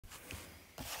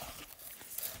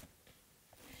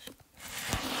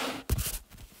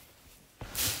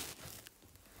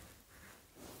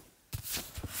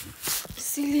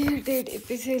Ciliated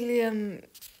epithelium.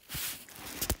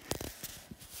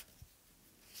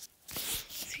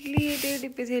 Ciliated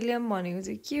epithelium भनेको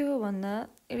चाहिँ के हो भन्दा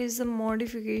it is a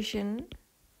modification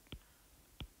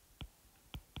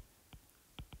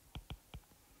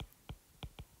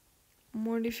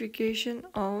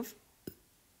of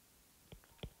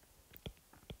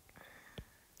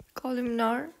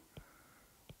columnar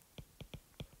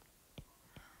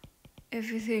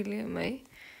epithelium.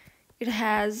 It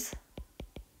has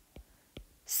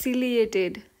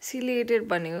ciliated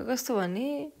भनेको कस्तो भने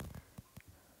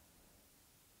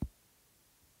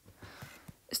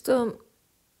यस्तो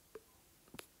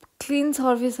क्लीन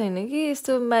सर्फेस हैन कि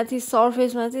यस्तो माथि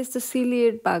सर्फेसमा चाहिँ यस्तो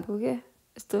सिलिएट भएको के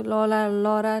यस्तो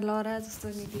लरा जस्तो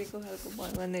निक्लेको खालको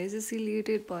भयो भन्दै चाहिँ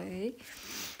सिलिएटेड भयो है.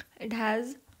 It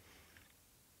has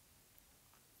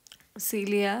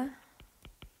cilia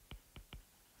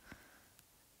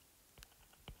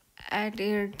at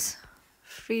its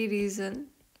free region.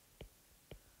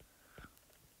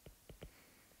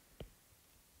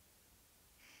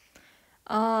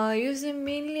 यो चाहिँ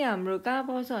मेनली हाम्रो कहाँ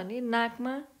पाउँछ भने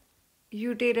नाकमा,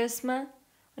 युटेरसमा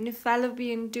अनि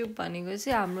फ्यालोपियन ट्युब भनेको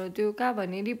चाहिँ हाम्रो त्यो कहाँ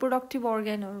भने रिप्रोडक्टिभ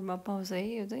अर्गनहरुमा पाउँछ है.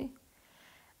 यो चाहिँ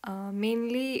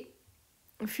मेनली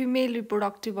फिमेल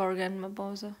रिप्रोडक्टिभ अर्गनमा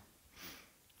पाउँछ.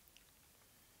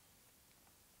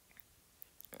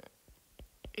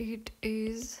 It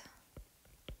is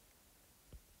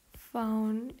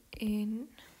found in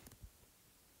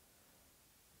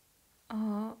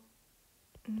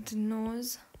the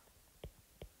nose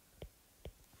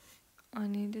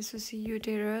अनि त्यसपछि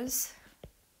uterus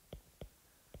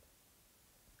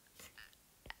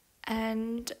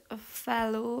and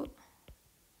fallopian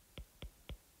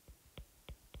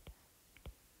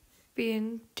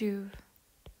tube.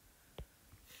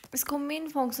 यसको मेन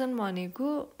फंक्सन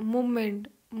भनेको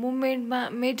मुभमेन्टमा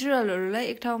मेटेरियलहरुलाई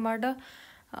एक ठाउँबाट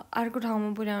अर्को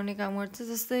ठाउँमा पुर्याउने काम गर्छ.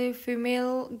 जस्तै फिमेल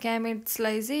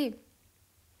ग्यामेट्सलाई चाहिँ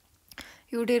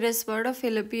युटेरसबाट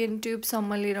फेलोपियन ट्युब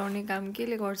सम्म लिएर आउने काम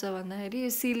केले गर्छ भन्दाखेरि यो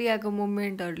सिलियाको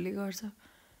मुभमेन्टहरुले गर्छ.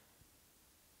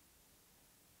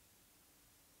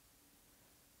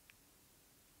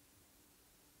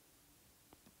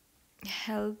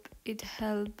 help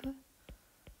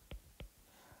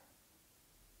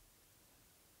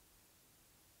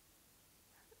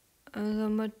the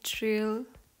material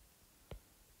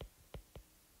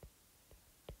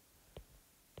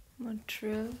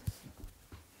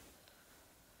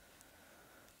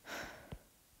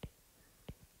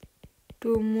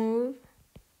to move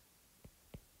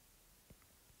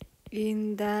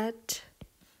in that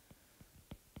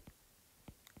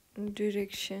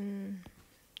direction.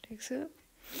 ठीक छ.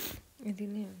 यति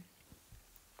नै हो.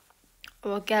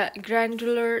 अब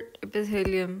granular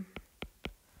epithelium.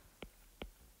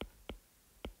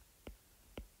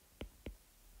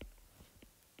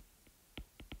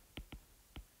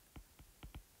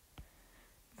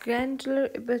 Granular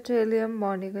epithelium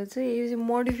भनेको चाहिँ यो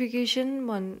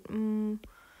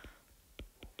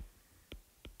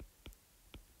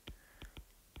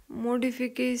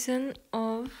modification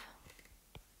of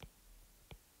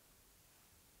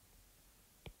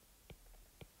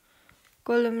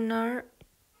columnar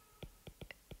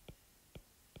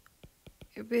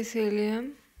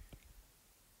epithelium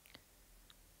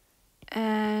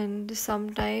and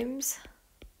sometimes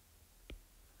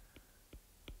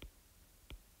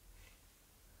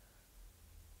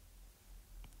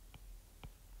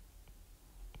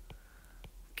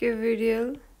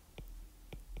cavitary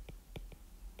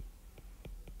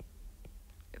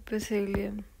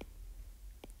epithelium.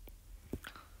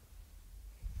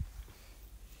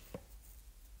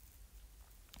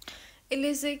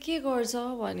 यसले चाहिँ के गर्छ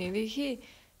भनेदेखि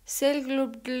सेल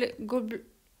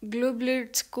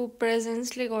ग्लोबुलेट्सको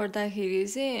प्रेजेन्सले गर्दाखेरि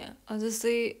चाहिँ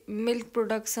जस्तै मिल्क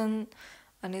प्रोडक्सन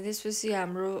अनि त्यसपछि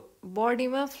हाम्रो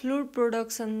बडीमा फ्लुइड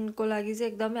प्रोडक्सनको लागि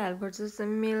चाहिँ एकदमै हेल्प गर्छ. जस्तै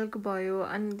मिल्क भयो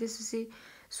अनि त्यसपछि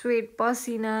स्वेट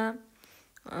पसिना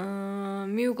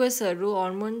म्युकसहरु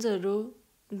हर्मोन्सहरु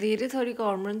धेरै थरीको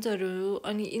हर्मोन्सहरु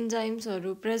अनि इन्जाइम्सहरु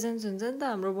प्रेजेन्स हुन्छ नि त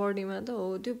हाम्रो बडीमा त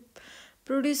हो. त्यो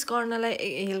प्रोड्युस गर्नलाई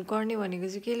हेल्प गर्ने भनेको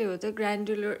चाहिँ केले हो त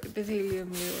ग्रानुलर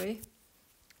एपिथेलियमले हो है.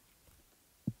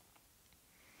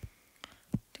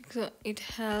 ठीक छ. It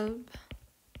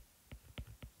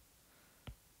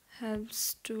helps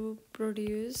to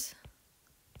produce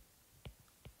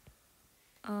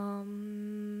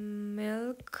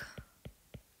milk,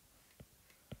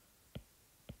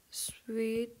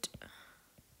 sweet,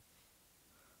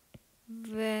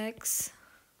 wax,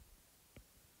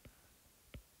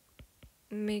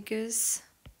 mucus,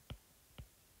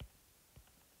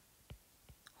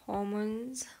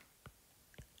 hormones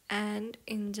and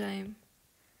enzyme.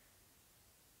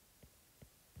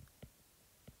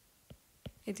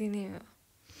 यति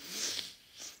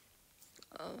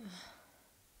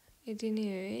नै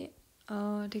हो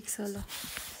है ठिक छ ल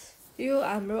यो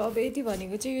हाम्रो अब यति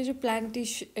भनेको चाहिँ यो चाहिँ प्लान्ट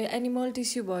टिस्यु एनिमल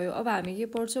टिस्यु भयो अब हामी के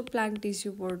पढ्छौँ प्लान्ट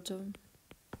टिस्यु पढ्छौँ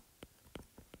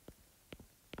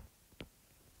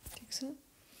ठिक छ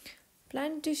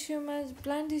प्लान्ट टिस्यु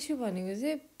भनेको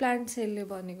चाहिँ प्लान्ट सेलले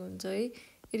बनेको हुन्छ है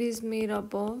it is made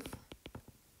up of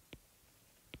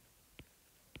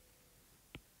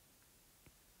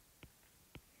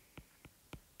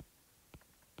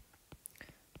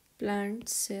plant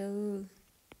sale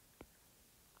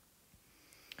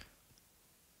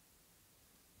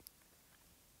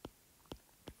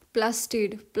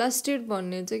plastid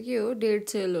भन्ने चाहिँ के हो डेड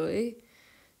सेल हो है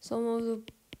some of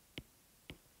the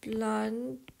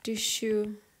plant tissue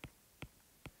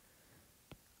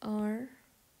are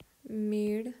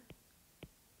made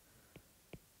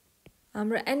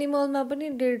हाम्रो एनिमलमा पनि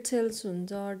डेड सेल्स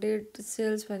हुन्छ डेड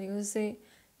सेल्स भनेको चाहिँ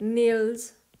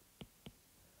नेल्स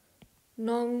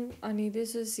नङ अनि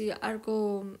त्यसपछि अर्को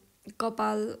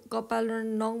कपाल र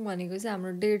नङ भनेको चाहिँ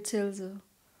हाम्रो डेड सेल्स हो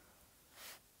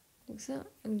ठिक छ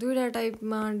दुईटा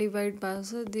टाइपमा डिभाइड भएको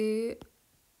छ they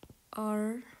are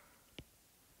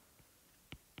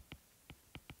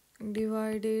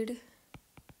divided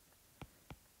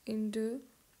into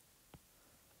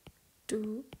two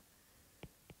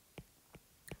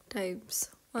types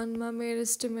वानमा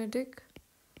मेरिस्टेमेटिक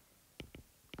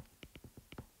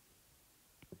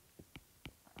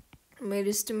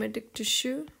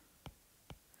टिस्यु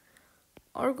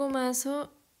अर्कोमा छ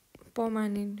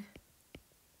पर्मानेन्ट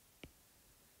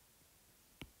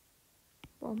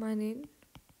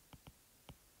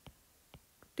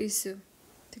टिस्यु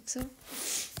ठिक छ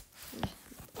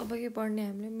अब के पढ्ने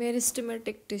हामीले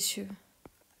मेरिस्टेमेटिक टिस्यु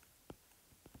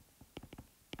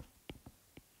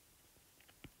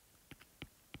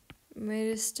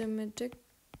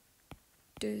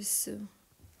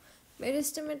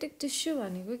मेरिस्टेमेटिक टिस्यु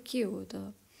भनेको के हो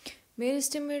त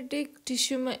मेरिस्टेमेटिक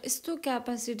टिस्युमा यस्तो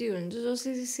क्यापासिटी हुन्छ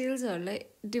जसले चाहिँ सेल्सहरूलाई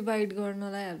डिभाइड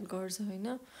गर्नलाई हेल्प गर्छ होइन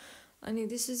अनि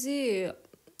त्यसपछि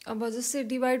अब जस्तै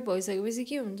डिभाइड भइसकेपछि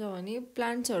के हुन्छ भने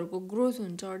प्लान्ट्सहरूको ग्रोथ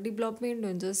हुन्छ डेभलपमेन्ट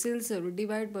हुन्छ सेल्सहरू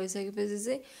डिभाइड भइसकेपछि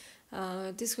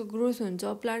चाहिँ त्यसको ग्रोथ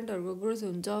हुन्छ प्लान्टहरूको ग्रोथ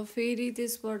हुन्छ फेरि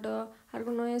त्यसबाट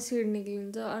अर्को नयाँ सिड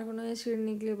निक्लिन्छ अर्को नयाँ सिड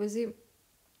निक्लेपछि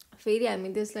फेरि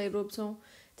हामी त्यसलाई रोप्छौँ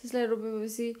त्यसलाई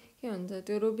रोपेपछि के हुन्छ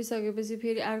त्यो रोपिसकेपछि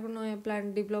फेरि अर्को नयाँ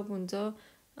प्लान्ट डेभलप हुन्छ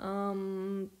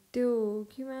त्यो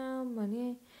केमा भने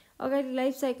अगाडि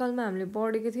लाइफ साइकलमा हामीले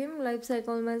पढेको थियौँ लाइफ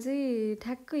साइकलमा चाहिँ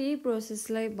ठ्याक्कै यही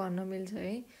प्रोसेसलाई भन्न मिल्छ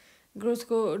है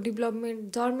ग्रोथको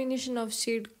डेभलपमेन्ट जर्मिनेसन अफ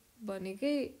सिड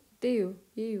भनेकै त्यही हो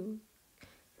यही हो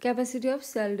क्यापासिटी अफ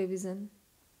सेल डिभिजन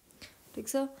ठिक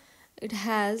छ it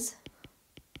has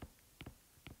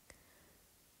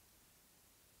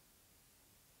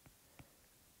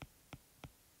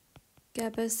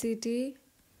capacity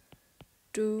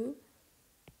to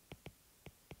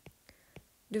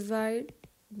divide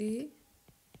the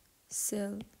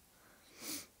cell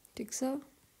ठीक छ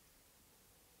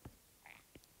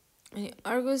अनि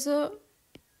अर्को छ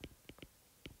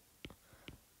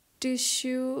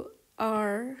tissue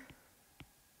are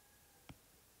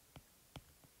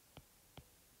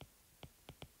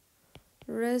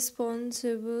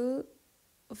responsible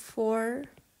for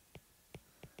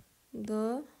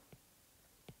the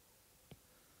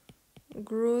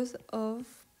growth of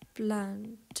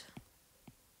plant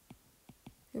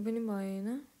यो पनि भयो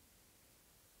हैन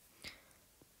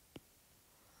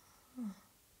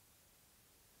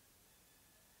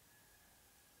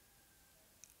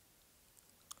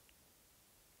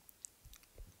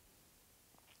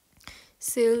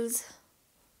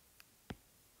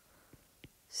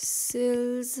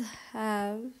cells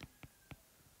have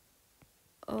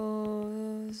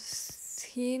a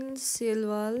thin cell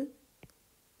wall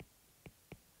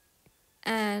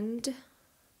and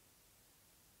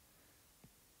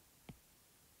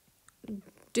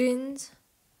dense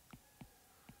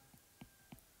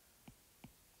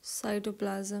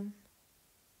cytoplasm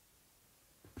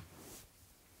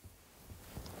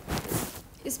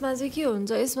यसमा चाहिँ के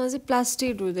हुन्छ यसमा चाहिँ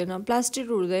प्लास्टिड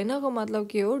हुँदैनको मतलब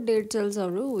के हो डेड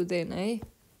सेल्सहरु हुँदैन है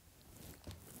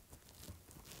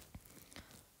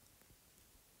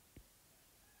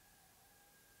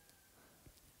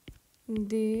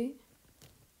they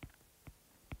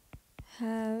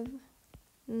have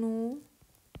no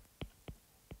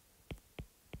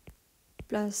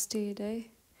plastid है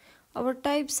our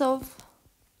types of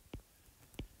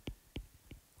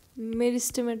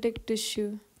meristematic tissue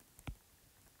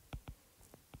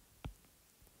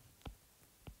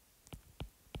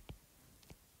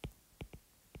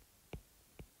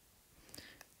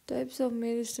types of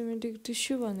meristematic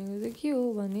tissue भनेको चाहिँ के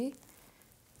हो भने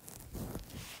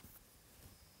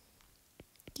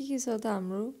के छ त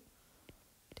हाम्रो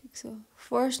ठीक छ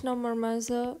फर्स्ट नम्बरमा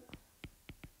छ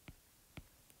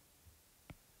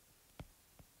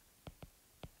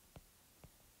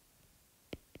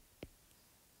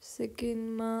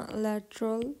सेकेन्डमा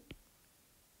ल्याटरल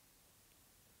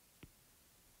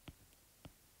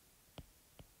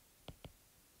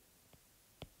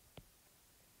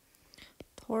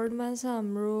थर्डमा छ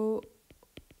हाम्रो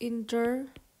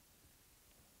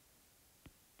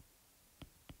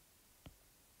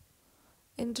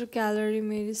intercalary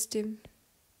मेरिस्टेम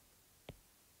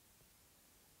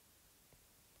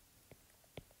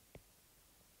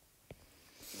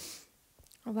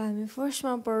अब हामी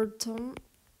फर्स्टमा पढ्छौं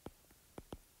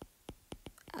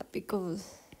एपिकल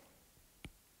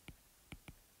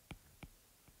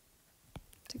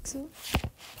ठीक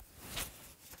छ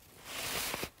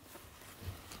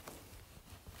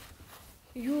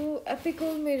यो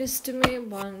एपिकल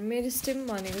मेरिस्टेम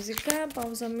भनेको चाहिँ कहाँ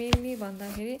पाउँछ मेनली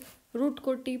भन्दाखेरि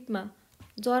रुटको टिपमा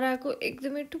जराको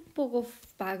एकदमै टुप्पोको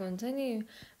भाग हुन्छ नि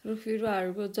रुख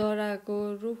बिरुवाहरूको जराको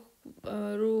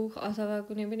रुख अथवा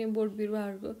कुनै पनि बोट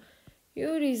बिरुवाहरूको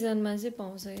यो रिजनमा चाहिँ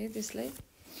पाउँछ है त्यसलाई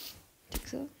ठीक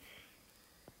छ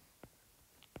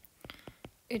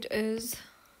it is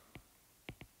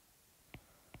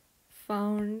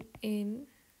found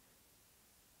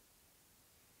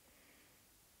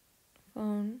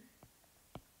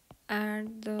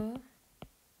at the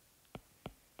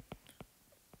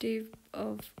tip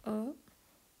of a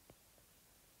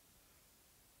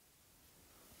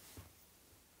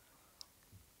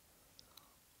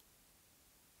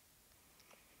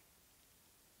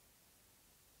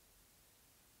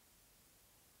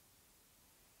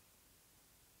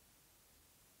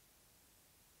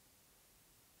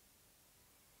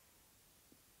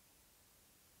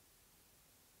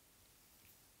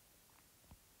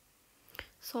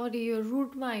sorry यो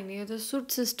रुटमा हैन यो त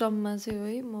सुट सिस्टममा चाहिँ हो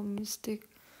है म मिस्टेक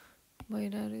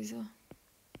भइरा रहेछ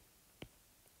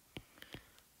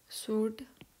सुट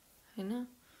हैन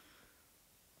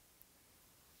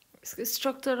यसको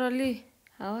स्ट्रक्चरली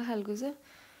हावा खालको छ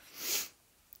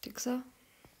ठीक छ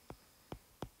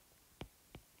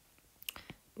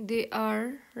they are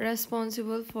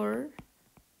responsible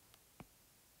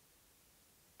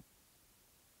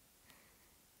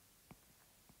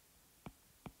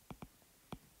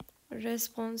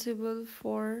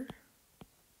for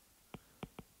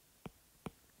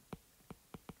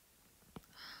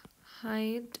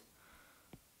height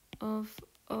of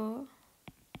a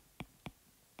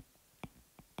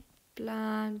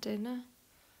plant हैन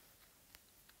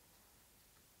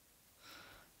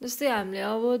जस्तै हामीले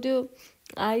अब त्यो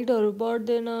हाइटहरु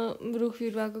बढ्दैन रुख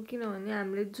बिरुवाको किनभने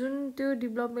हामीले जुन त्यो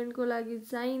डेभलपमेन्टको लागि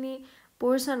चाहिने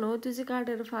पोर्सन हो त्यो चाहिँ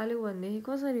काटेर फाल्यो भन्ने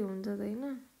कसरी हुन्छ त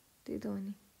हैन त्यही त हो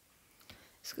नि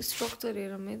यसको स्ट्रक्चर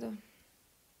हेरौँ है त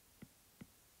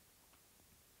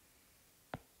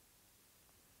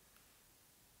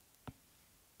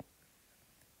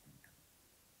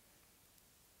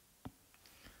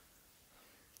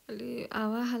अलि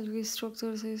हावा खालको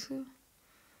स्ट्रक्चर छ यसको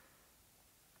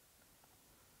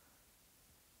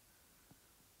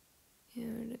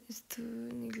यहाँबाट यस्तो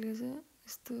निक्लेछ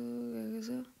यस्तो गएको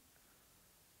छ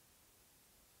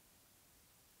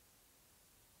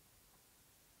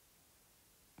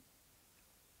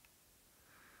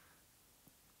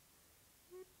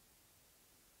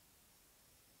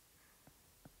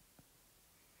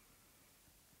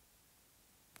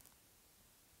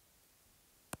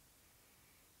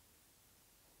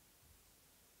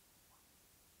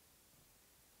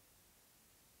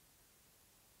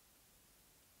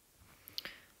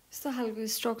यस्तो खालको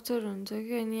स्ट्रक्चर हुन्छ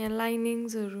कि अनि यहाँ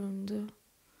लाइनिङ्सहरु हुन्छ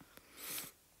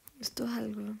यस्तो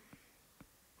खालको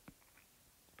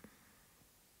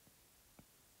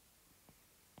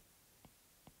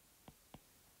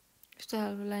यस्तो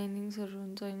खालको लाइनिङ्सहरु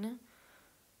हुन्छ हैन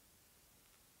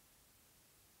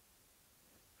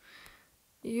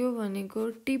यो भनेको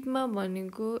टिपमा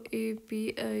भनेको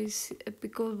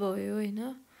एपिकल भयो हैन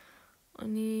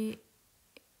अनि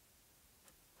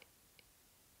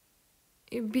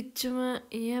यो बिचमा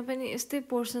यहाँ पनि यस्तै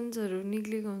पोर्सन्सहरु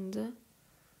निक्लेको हुन्छ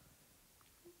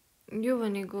यो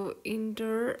भनेको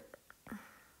इन्टर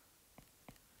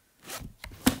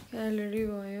क्यालोरी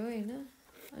भयो हैन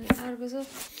अनि अर्को छ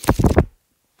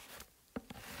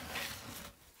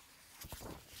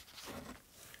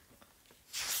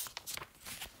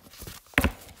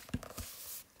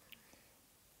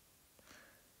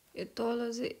यो तल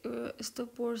चाहिँ यस्तो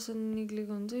पोर्सन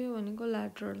निक्लेको हुन्छ यो भनेको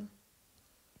ल्याटरल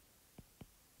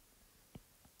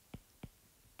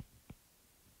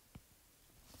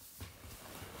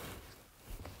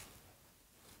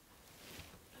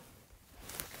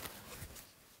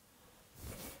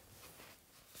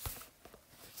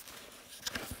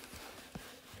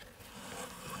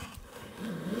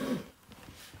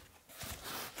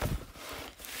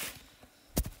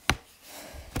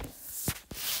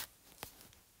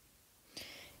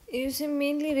यो चाहिँ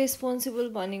मेनली रेस्पोन्सिबल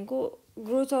भनेको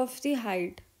ग्रोथ अफ दि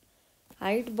हाइट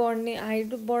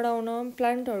बढाउन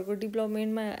प्लान्टहरूको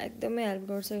डेभलपमेन्टमा एकदमै हेल्प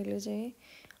गर्छ यसले चाहिँ।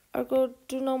 अर्को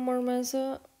 2 नम्बरमा छ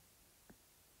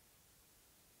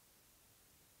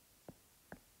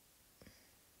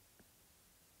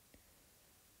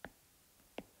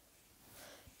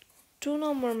 2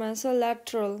 नम्बरमा छ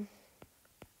lateral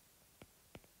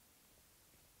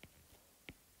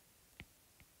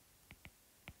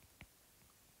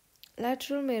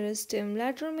meristem.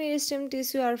 Lateral meristem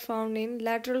tissue are found in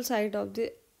lateral side of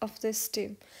the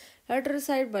stem. Lateral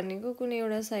side भनेको कुनै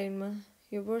एउटा साइडमा,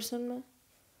 यो पोर्सनमा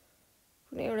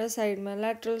कुनै एउटा साइडमा,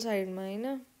 lateral साइडमा हैन,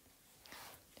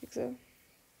 ठीक छ।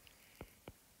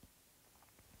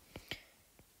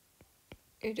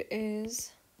 It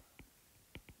is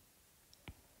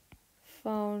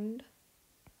found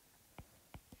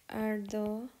at the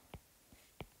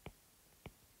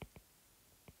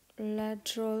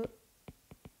lateral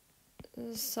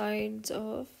sides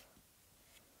of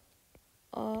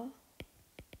a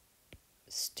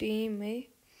stem है।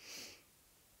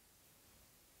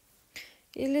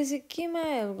 यसले चाहिँ केमा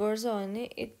हेल्प गर्छ भने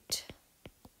it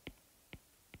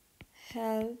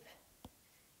help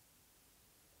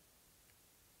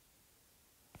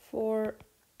for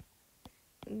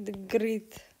the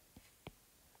growth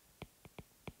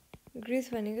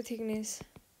भनेको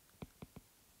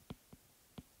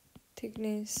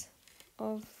thickness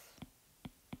of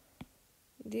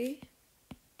the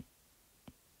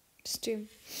stem।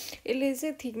 यसले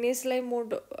चाहिँ थिकनेसलाई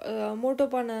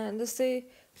मोटोपना, जस्तै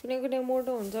कुनै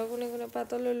मोटो हुन्छ, कुनै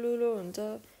पातलो लुलो हुन्छ,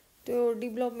 त्यो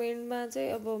डेभलपमेन्टमा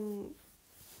चाहिँ अब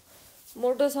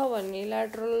मोटो छ भन्ने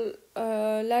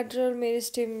ल्याटरल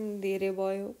मेरिस्टेम धेरै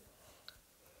भयो।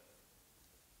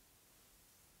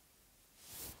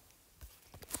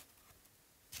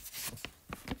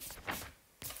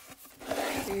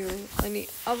 अनि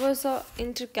अब छ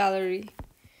इन्टरक्यालरी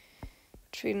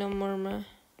 3 नम्बरमा।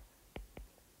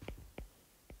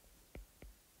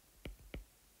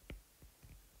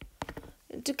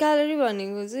 इन्टरक्यालरी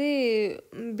भनेको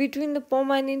चाहिँ between the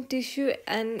permanent tissue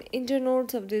and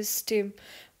इन्टरनोड्स of the stem.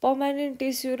 Permanent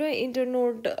tissue र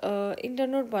इन्टरनोड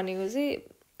भनेको चाहिँ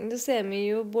जस्तै हामी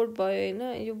यो बोट भयो हैन,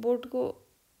 यो बोटको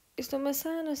यस्तोमा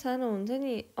सानो सानो हुन्छ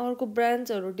नि, अर्को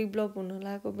ब्रान्चहरू डेभलप हुन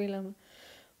लागेको बेलामा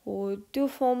हो, त्यो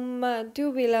फर्ममा त्यो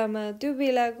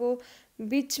बेलाको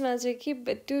बिचमा चाहिँ के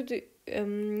त्यो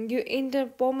यो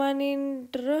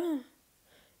पर्मानेन्ट र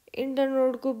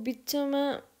इन्टरनोडको बिचमा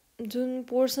जुन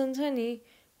पोर्सन छ नि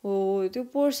हो, त्यो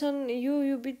पोर्सन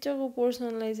यो बिचको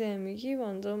पोर्सनलाई चाहिँ हामी के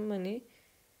भन्छौँ भने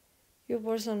यो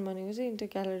पोर्सन भनेको चाहिँ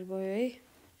इन्टरक्यालरी भयो है।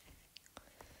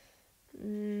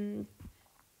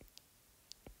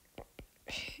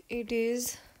 It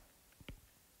is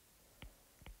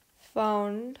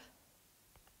found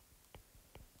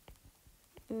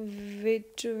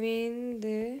between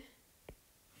the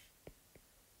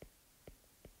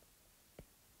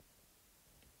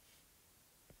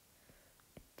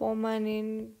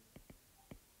permanent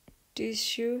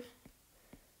tissue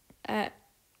at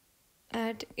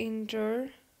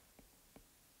internode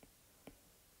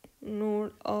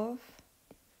of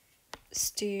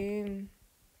stem,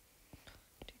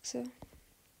 ठीक छ।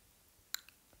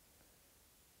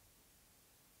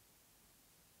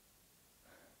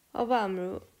 अब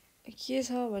हाम्रो के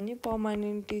छ भने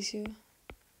permanent tissue.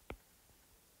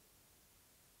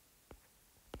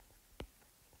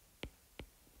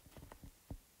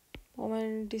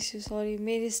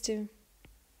 Meristem.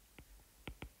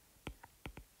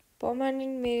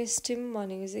 Permanent meristem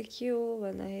भनेको चाहिँ के हो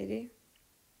भन्दाखेरि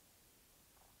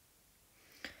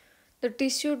the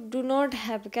tissue do not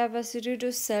have capacity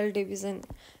to sell division.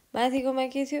 माथिकोमा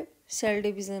के थियो? सेल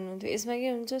डिभिजन हुन्थ्यो, यसमा के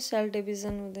हुन्छ? सेल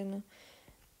डिभिजन हुँदैन।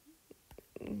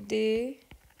 They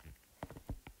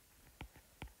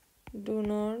do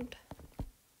not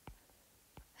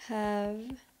have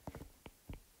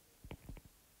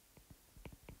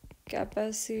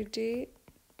capacity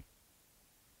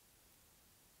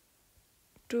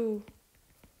to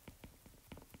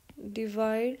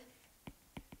divide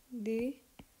the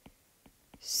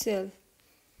cell।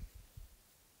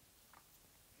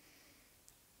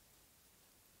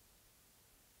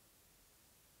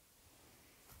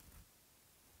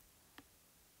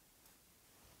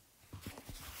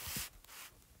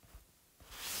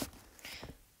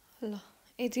 ल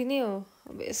यति नै हो।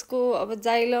 अब यसको अब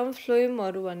जाइलम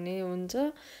फ्लोएमहरू भन्ने हुन्छ,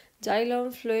 जाइलम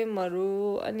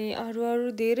फ्लोएमहरू अनि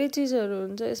अरू धेरै चिजहरू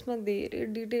हुन्छ, यसमा धेरै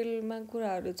डिटेलमा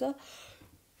कुराहरू छ।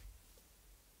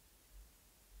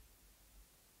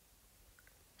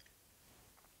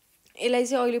 यसलाई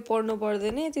चाहिँ अहिले पढ्नु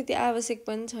पर्दैन, त्यति आवश्यक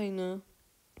पनि छैन।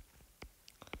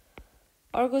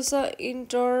 अर्को छ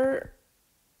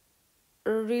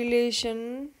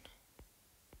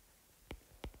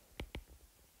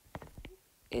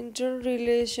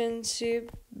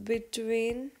interrelationship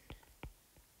between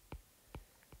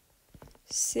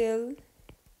cell,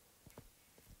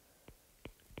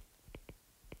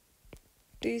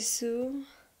 tissue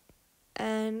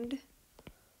and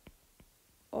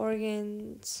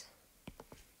organs.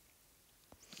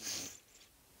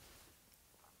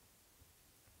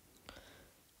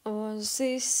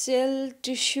 Sale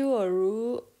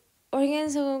टिस्युहरू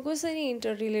अर्ग्यानसँग कसरी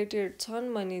इन्टररिलेटेड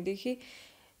छन् भनेदेखि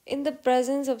इन द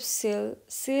प्रेजेन्स अफ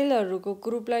सेलहरूको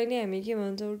ग्रुपलाई नै हामी के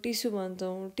भन्छौँ टिस्यु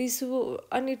भन्छौँ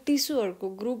अनि टिस्युहरूको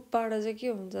ग्रुपबाट चाहिँ के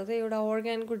हुन्छ त एउटा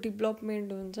अर्ग्यानको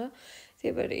डेभलपमेन्ट हुन्छ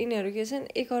त्यही भएर यिनीहरू के छन्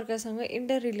एकअर्कासँग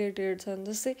इन्टररिलेटेड छन्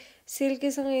जस्तै सेल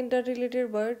केसँग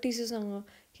इन्टररिलेटेड भयो टिस्युसँग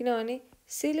किनभने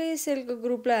सेलको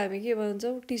ग्रुपलाई हामी के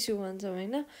भन्छौँ टिस्यु भन्छौँ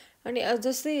होइन अनि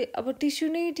जस्तै अब टिस्यु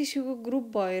नै टिस्युको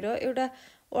ग्रुप भएर एउटा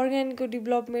अर्ग्यानको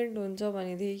डेभलपमेन्ट हुन्छ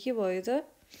भनेदेखि के भयो त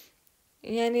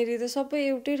यहाँनिर त सबै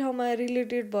एउटै ठाउँमा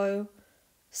रिलेटेड भयो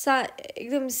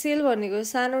एकदम सेल भनेको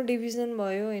सानो डिभिजन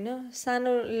भयो होइन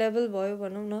सानो लेभल भयो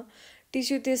भनौँ न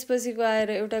टिस्यु त्यसपछिको आएर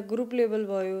एउटा ग्रुप लेभल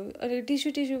भयो अनि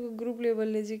टिस्युको ग्रुप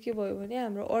लेभलले चाहिँ के भयो भने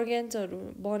हाम्रो अर्ग्यान्सहरू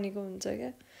बनेको हुन्छ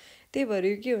क्या त्यही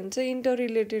भएर के हुन्छ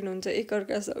इन्टररिलेटेड हुन्छ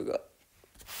एकअर्कासँग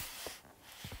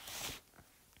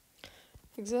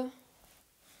ठिक छ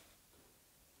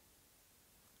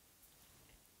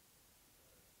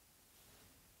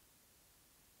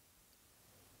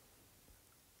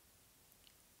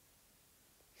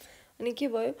अनि के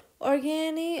भयो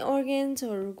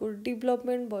अर्ग्यान्सहरूको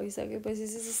डेभलपमेन्ट भइसकेपछि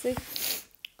जस्तै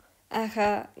आँखा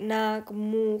नाक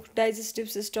मुख डाइजेस्टिभ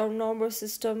सिस्टम नर्भस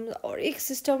सिस्टम हरेक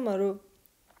सिस्टमहरू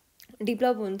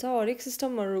डेभलप हुन्छ हरेक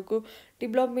सिस्टमहरूको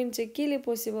डेभलपमेन्ट चाहिँ केले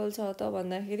पोसिबल छ त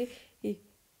भन्दाखेरि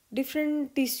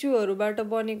डिफ्रेन्ट टिस्युहरूबाट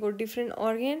बनेको डिफ्रेन्ट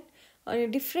अर्ग्यान अनि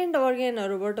डिफ्रेन्ट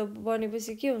अर्ग्यानहरूबाट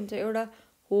बनेपछि के हुन्छ एउटा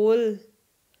होल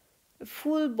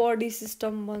फुल बडी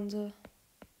सिस्टम बन्छ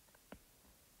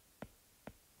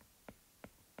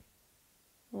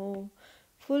हो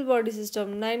फुल बडी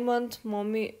सिस्टम 9 मन्थ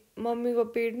मम्मीको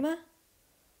पेटमा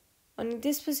अनि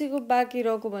त्यसपछिको बाँकी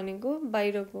रहेको भनेको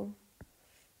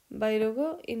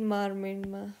बाहिरको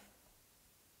इन्भाइरोमेन्टमा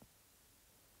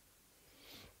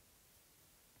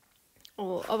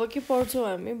हो अब के पढ्छौँ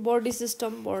हामी बडी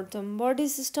सिस्टम पढ्छौँ बडी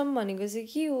सिस्टम भनेको चाहिँ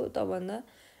के हो त भन्दा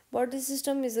buddy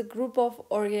system is a group of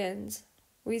organs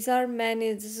which are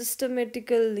manage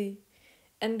सिस्टमेटिकल्ली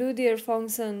and do there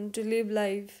function to leave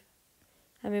life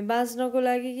हामी बाँच्नको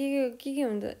लागि के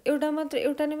हुन्छ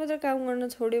एउटा नै मात्र काम गर्न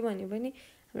छोड्यो भने पनि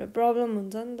हाम्रो प्रब्लम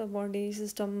हुन्छ नि त बडी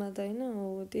सिस्टममा त होइन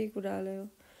हो त्यही कुरालाई हो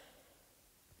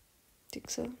ठिक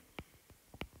छ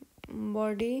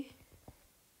बडी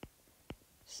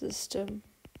सिस्टम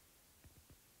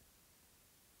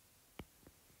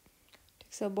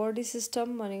ठिक छ बडी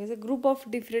सिस्टम भनेको चाहिँ group of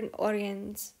different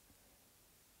organs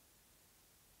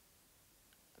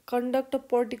conduct a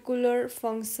particular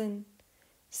function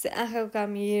जस्तै आँखाको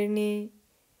काम हेर्ने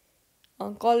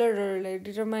कलरहरूलाई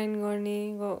डिटरमाइन गर्ने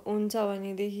हुन्छ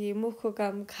भनेदेखि मुखको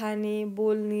काम खाने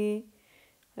बोल्ने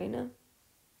होइन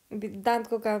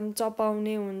दाँतको काम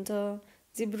चपाउने हुन्छ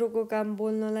जिब्रोको काम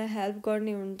बोल्नलाई हेल्प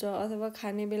गर्ने हुन्छ अथवा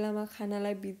खाने बेलामा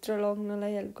खानालाई भित्र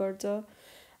लग्नलाई हेल्प गर्छ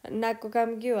नाकको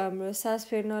काम के हो हाम्रो सास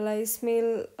फेर्नलाई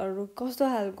स्मेलहरू कस्तो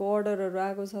खालको अर्डरहरू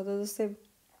आएको छ त जस्तै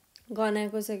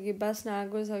गनाएको छ कि बास्ना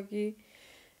आएको छ कि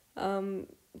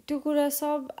त्यो कुरा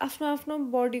सब आफ्नो आफ्नो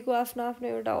बडीको आफ्नो आफ्नो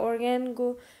एउटा अर्ग्यानको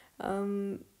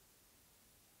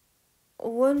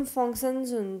वान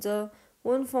फङ्सन्स हुन्छ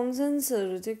वान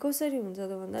फङ्सन्सहरू चाहिँ कसरी हुन्छ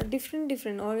त भन्दा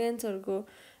डिफ्रेन्ट अर्ग्यान्सहरूको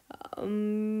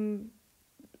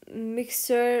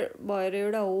मिक्सचर भएर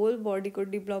एउटा होल बडीको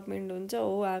डेभलपमेन्ट हुन्छ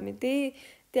हो हामी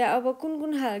त्यहाँ अब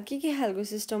कुन के खालको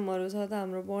सिस्टमहरू छ त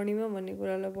हाम्रो बडीमा भन्ने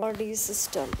कुरालाई बडी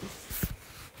सिस्टम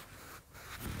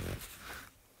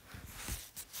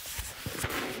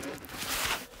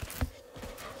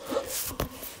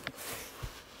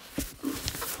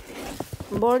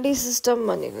बडी सिस्टम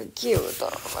भनेको के हो त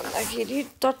भन्दाखेरि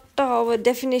टट्ट अब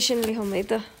डेफिनेसन लेखौँ है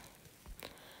त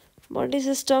बडी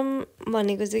सिस्टम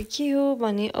भनेको चाहिँ के हो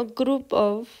भने a group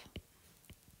of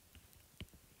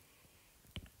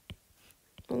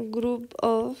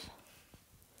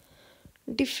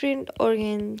different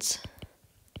organs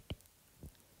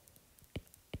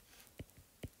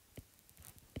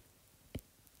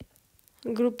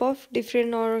group of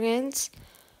different organs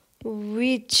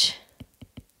which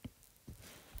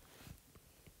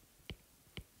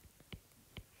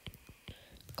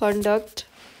conduct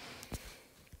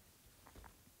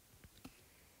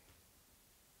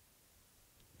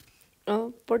a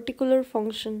particular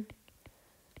function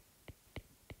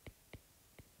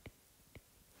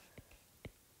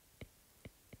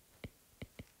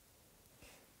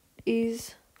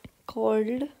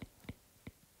called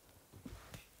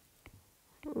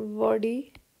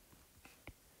body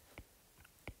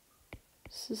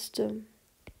system.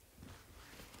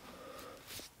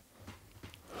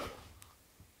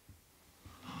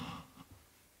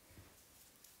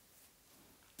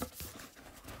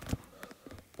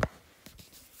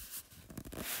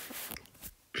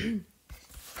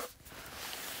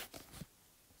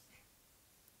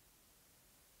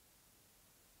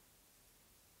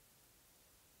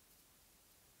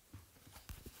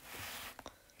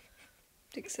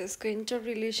 ठिक छ, यसको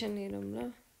इन्टररिलेसन हेरौँ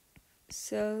ल.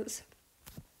 सेल्स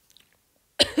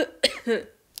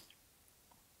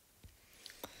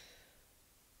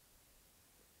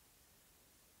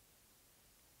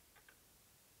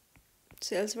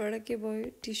सेल्सबाट के भयो?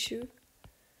 टिस्यु,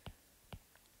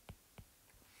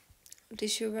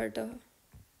 टिस्युबाट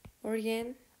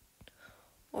अर्ग्यान,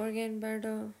 अर्ग्यानबाट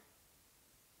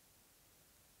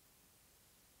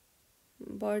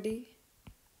बडी,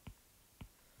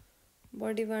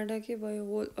 बडीबाट के भयो?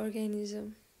 Whole organism.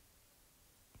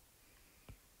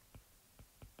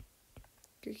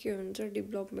 के हुन्छ?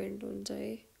 डेभलपमेन्ट हुन्छ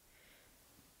है.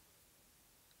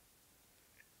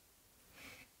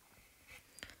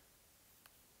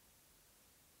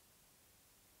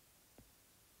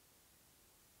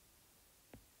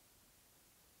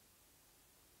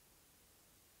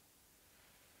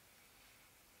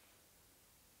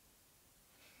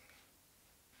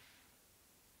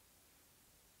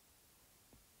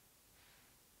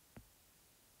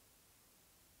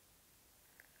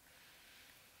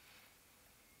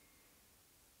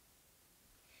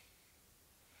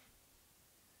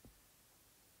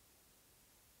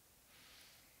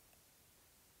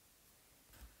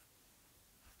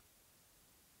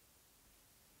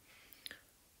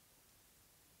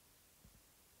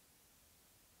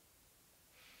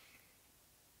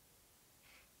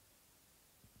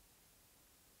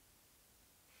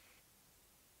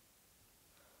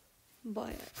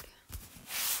 भयो.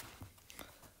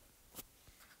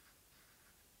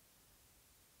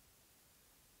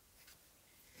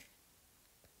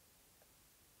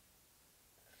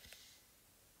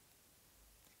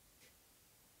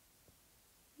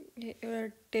 एउटा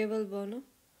टेबल बनाऊ.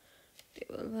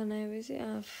 टेबल बनाएपछि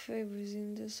आफै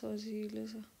बुझिन्छ, सजिलो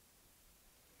छ.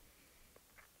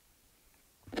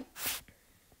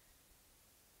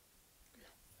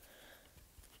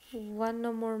 वान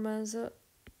नम्बरमा छ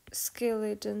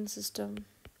skeleton system.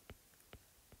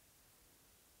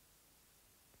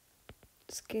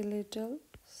 Skeletal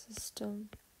system.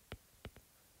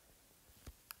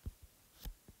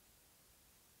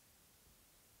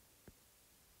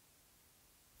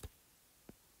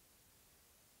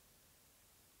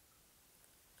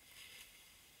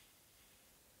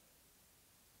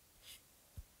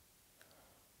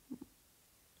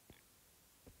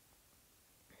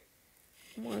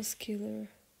 Muscular.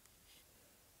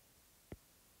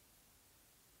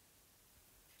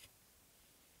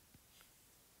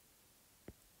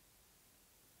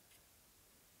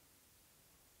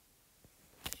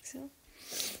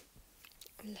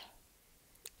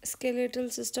 Skeletal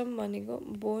system भनेको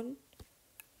बोन,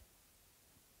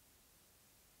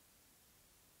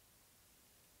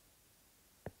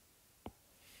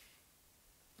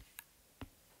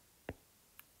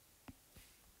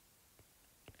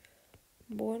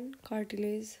 बोन,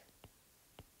 कार्टिलेज,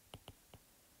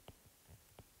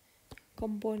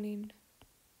 कम्पोनेन्ट.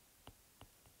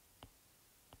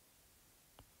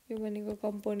 यो भनेको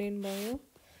कम्पोनेन्ट भयो.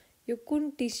 यो कुन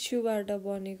टिस्युबाट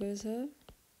बनेको छ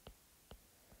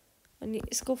अनि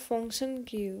यसको फङ्सन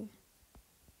के हो?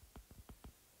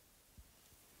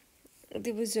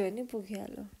 यति बुझ्यो भने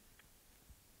पुगिहाल्यो.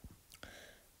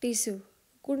 टिस्यु,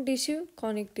 कुन टिस्यु?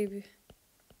 कनेक्टिभ.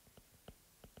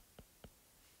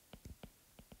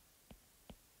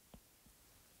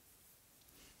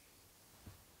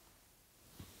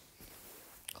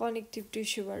 कनेक्टिभ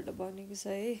टिस्युबाट बनेको छ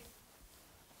है.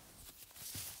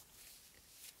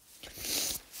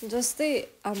 जस्तै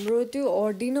हाम्रो त्यो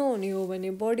हड्डी नहुने हो भने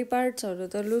बडी पार्ट्सहरू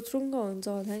त लुत्रुङ्ग हुन्छ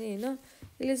होला नि होइन.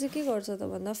 यसले चाहिँ के गर्छ त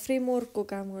भन्दा फ्रेमवर्कको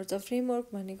काम गर्छ.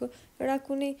 फ्रेमवर्क भनेको एउटा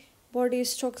कुनै बडी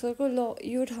स्ट्रक्चरको ल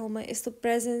यो ठाउँमा यस्तो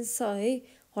प्रेजेन्स छ है,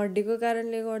 हड्डीको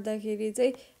कारणले गर्दाखेरि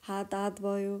चाहिँ हात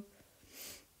भयो.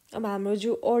 अब हाम्रो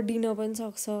जिउ अडिन पनि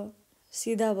सक्छ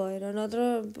सिधा भएर, नत्र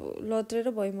लत्रेर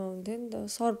भुइँमा हुन्थ्यो नि त,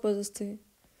 सर्प जस्तै.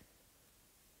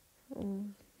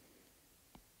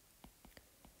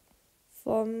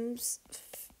 फर्म्स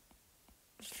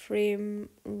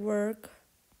फ्रेमवर्क,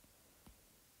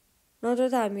 नत्र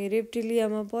त हामी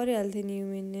रेप्टिलियामा परिहाल्थ्यो नि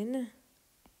ह्युमन होइन.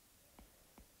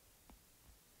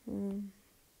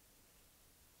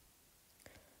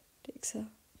 ठिक छ.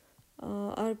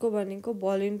 अर्को भनेको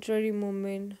भोलुन्टरी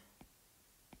मुभमेन्ट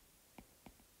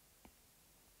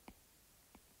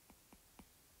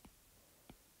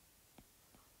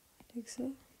ठीक छ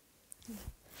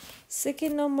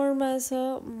सेकेन्ड नम्बरमा छ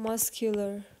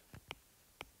मस्क्युलर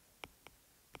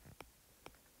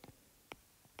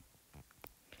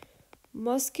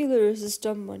मस्क्युलर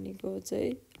सिस्टम भनेको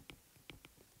चाहिँ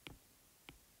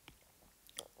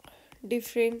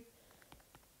डिफ्रेन्ट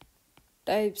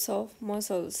टाइप्स अफ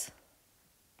मसल्स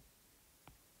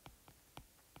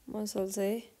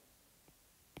है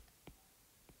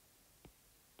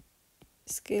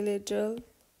skeletal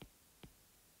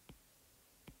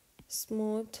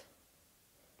smooth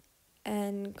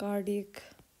and cardiac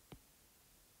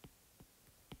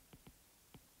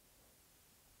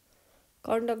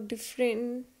conduct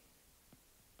different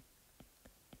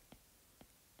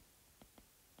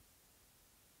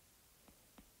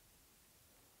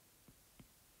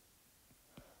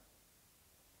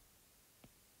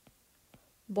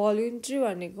भोलुन्टरी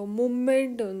भनेको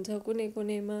मुभमेन्ट हुन्छ कुनै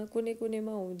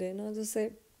कुनैमा हुँदैन जस्तै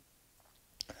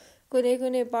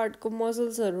कुनै पार्टको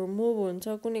मसल्सहरु मुभ हुन्छ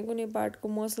कुनै पार्टको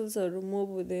मसल्सहरु मुभ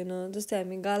हुँदैन जस्तै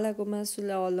हामी गालाको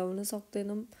मासुलाई हल्लाउन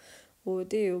सक्दैनौं हो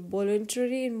त्यही हो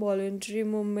भोलुन्टरी इनभोलुन्टरी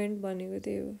मुभमेन्ट भनेको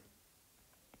त्यही हो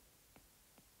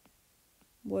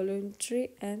भोलुन्टरी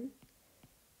एन्ड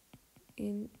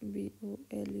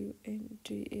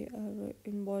इनभोलुन्टरी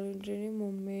इनभोलुन्टरी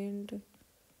मुभमेन्ट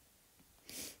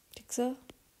ठीक छ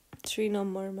 3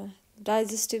 नम्बरमा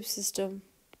डाइजेस्टिभ सिस्टम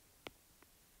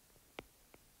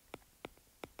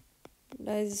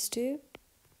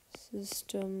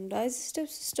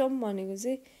भनेको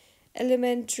चाहिँ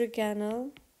एलिमेन्ट्री क्यानल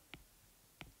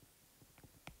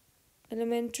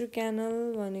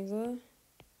भनेको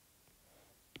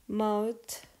माउथ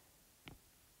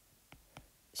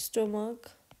स्टोमक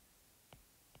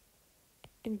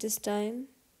इन्टेस्टाइन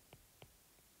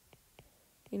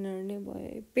यिनीहरु नै भयो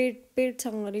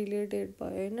पेटसँग रिलेटेड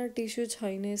भयो हैन टिस्यु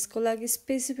छैन यसको लागि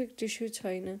स्पेसिफिक टिस्यु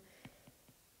छैन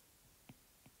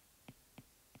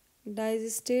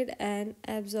digested and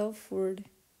absorb food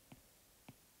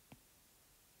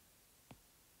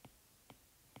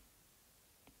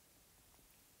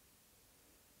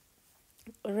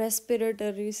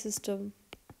respiratory system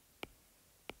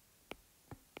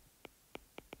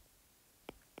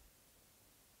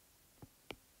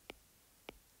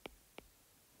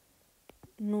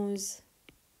nose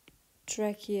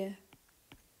trachea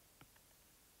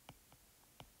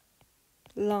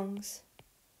lungs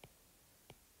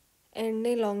and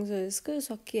नै लङ्स हो यसको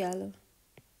सकिहाल्यो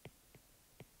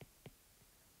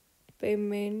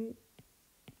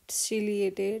पेमेन्ट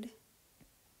सिलिएटेड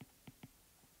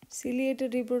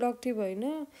रिप्रोडक्टिभ होइन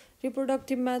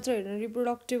रिप्रोडक्टिभ मात्र होइन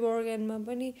रिप्रोडक्टिभ अर्गनमा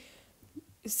पनि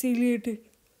सिलिएटेड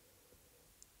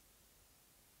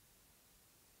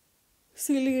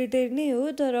नै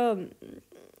हो तर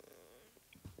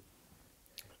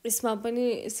यसमा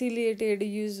पनि सिलिएटेड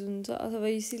युज हुन्छ अथवा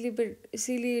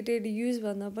सिलिएटेड युज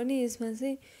भन्दा पनि यसमा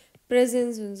चाहिँ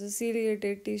प्रेजेन्स हुन्छ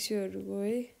सिलिएटेड टिस्युहरुको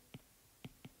है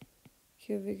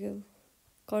क्युबिकल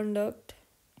कन्डक्ट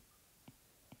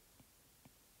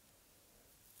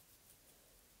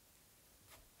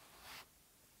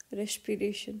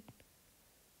रेस्पिरेसन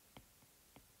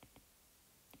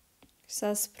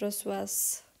सास प्रश्वास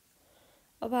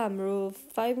अब हाम्रो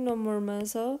 5 नम्बरमा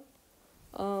छ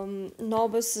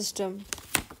nervous system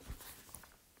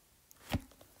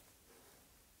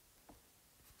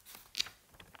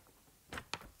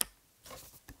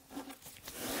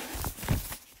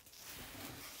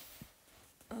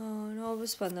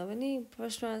nervous भन्दा पनि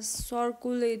फर्स्टमा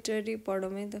सर्कुलेटरी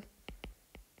पढौँ है त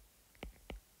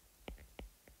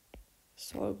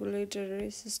सर्कुलेटरी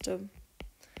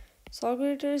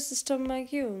सिस्टममा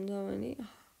के हुन्छ भने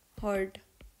हार्ट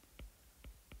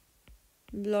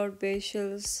blood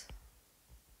vessels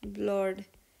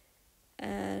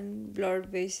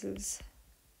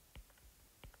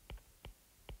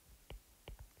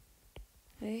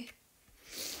है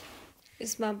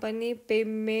यसमा पनि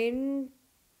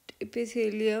पेमेन्ट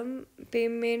एपिथेलियम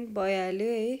पेमेन्ट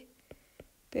भइहाल्यो है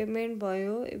पेमेन्ट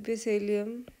भयो epithelium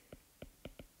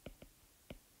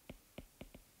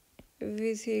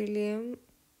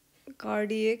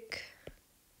cardiac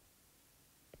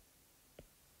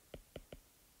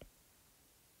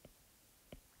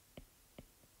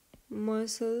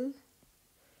muscle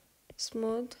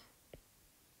smooth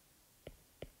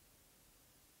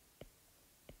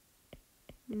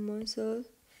muscle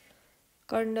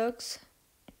conducts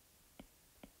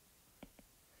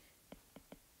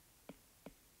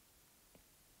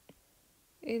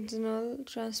internal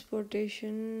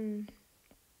transportation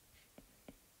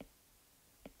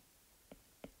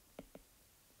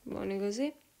भनेको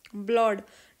चाहिँ ब्लड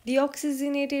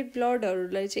डिअक्सिजनेटेड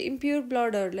ब्लडहरूलाई चाहिँ इम्प्योर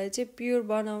ब्लडहरूलाई चाहिँ प्योर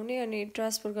बनाउने अनि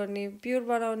ट्रान्सफर गर्ने प्योर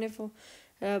बनाउने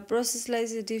प्रोसेसलाई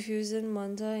चाहिँ डिफ्युजन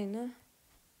भन्छ हैन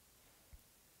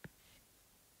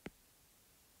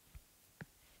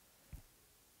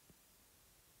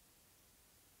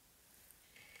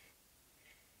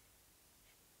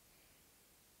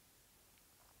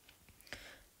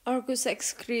अर्को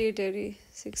एक्सक्रिएटरी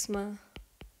 6 मा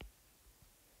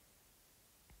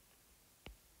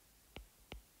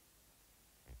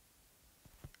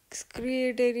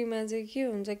एक्सक्रिएटरी मा चाहिँ के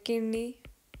हुन्छ kidney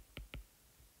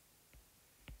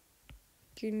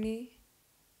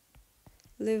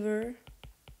liver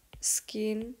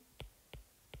skin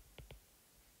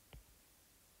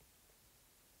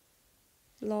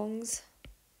lungs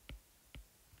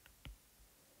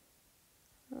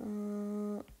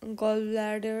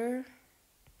gallbladder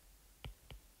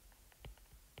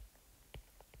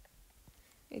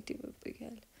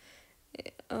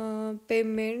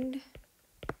pavement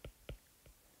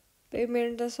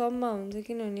त सबमा हुन्छ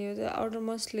किनभने यो चाहिँ आउटर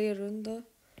मोस्ट लेयर हो नि त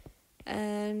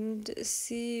and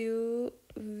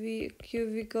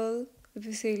cubical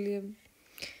epithelium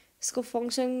यसको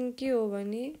फंक्सन के हो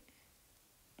भने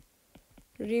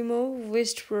remove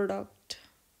waste product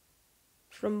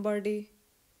from body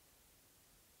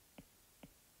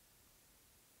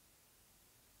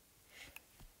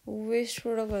waste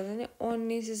product भन्दा नि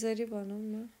unnecessary भनौं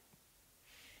न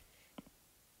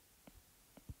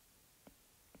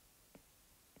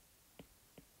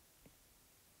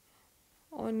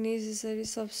unnecessary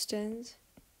substance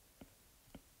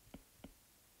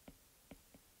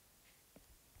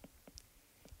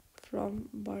from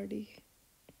body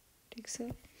ठीक छ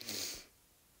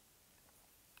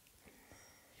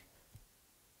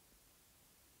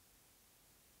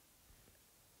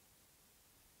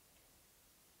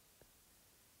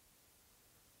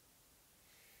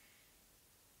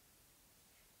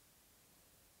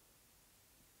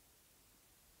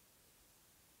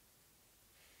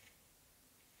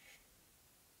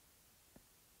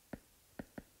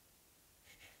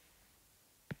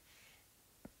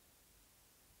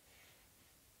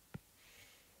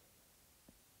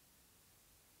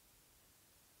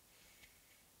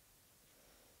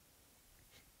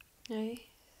है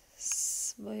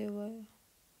भयो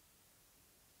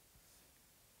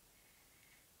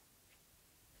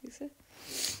ठीक छ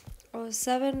अब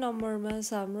 7 नम्बरमा छ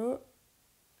हाम्रो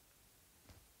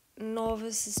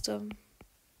नर्भस सिस्टम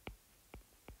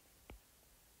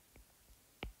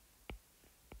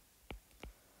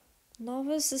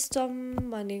नर्भस सिस्टम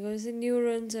भनेको चाहिँ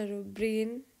न्युरोन्सहरु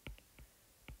ब्रेन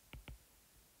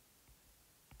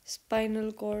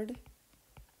स्पाइनल कर्ड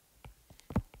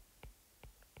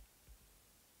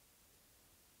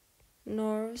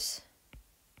नर्भ्स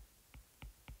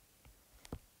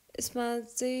यसमा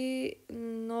चाहिँ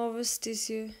नर्भस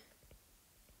टिस्यु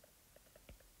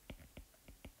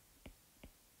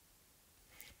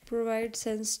प्रोवाइड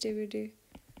सेन्सिटिभिटी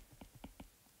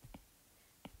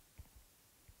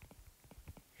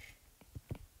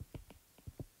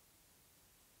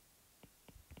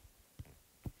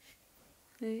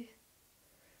है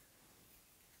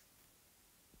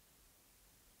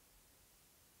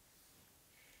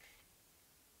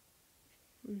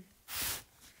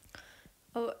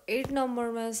अब 8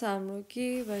 नम्बरमा छ हाम्रो के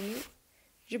भने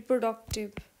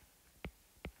रिप्रोडक्टिभ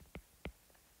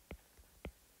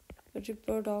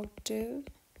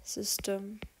सिस्टम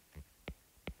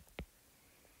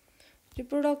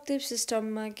रिप्रोडक्टिभ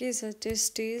सिस्टममा के छ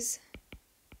टेस्टिस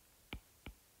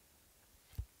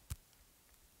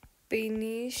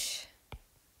पेनिस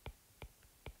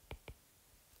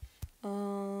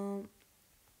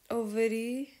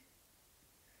ओभरी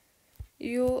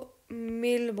यो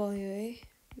मेल भयो है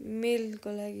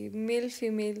मेलको लागि मेल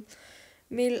फिमेल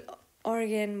मेल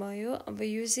अर्गन भयो अब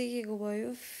यो चाहिँ के को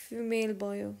भयो फिमेल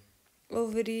भयो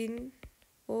ovarian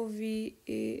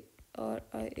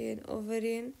OVARIN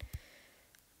ovarian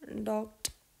duct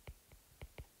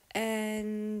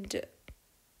and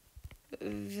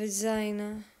vagina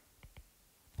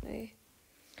है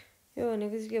यो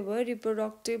भनेको चाहिँ के भयो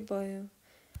रिप्रोडक्टिभ भयो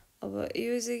अब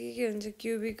यो चाहिँ के हुन्छ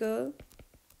क्युबिकल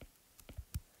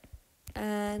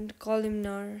and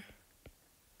columnar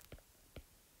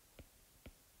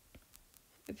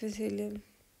epithelium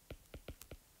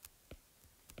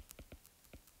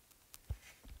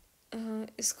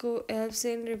इसको helps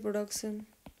in reproduction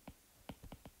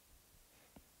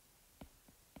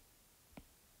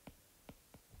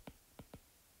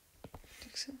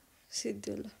ठीक छ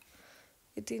सिद्धो ल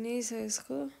यति नै छ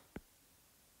यसको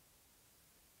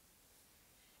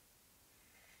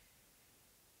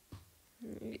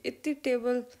यति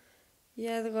टेबल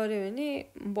याद गर्यो भने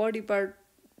बडी पार्ट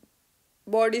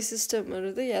बडी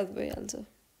सिस्टमहरु त याद भइहाल्छ।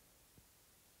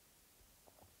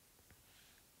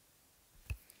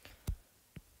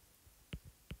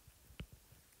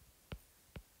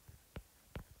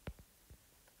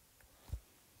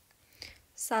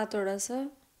 सातवटा छ,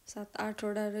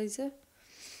 7-8वटा रहेछ।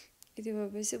 यति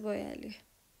भएपछि भइहाल्यो।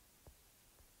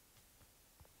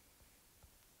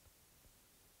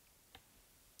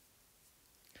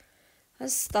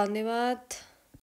 हस्, धन्यवाद।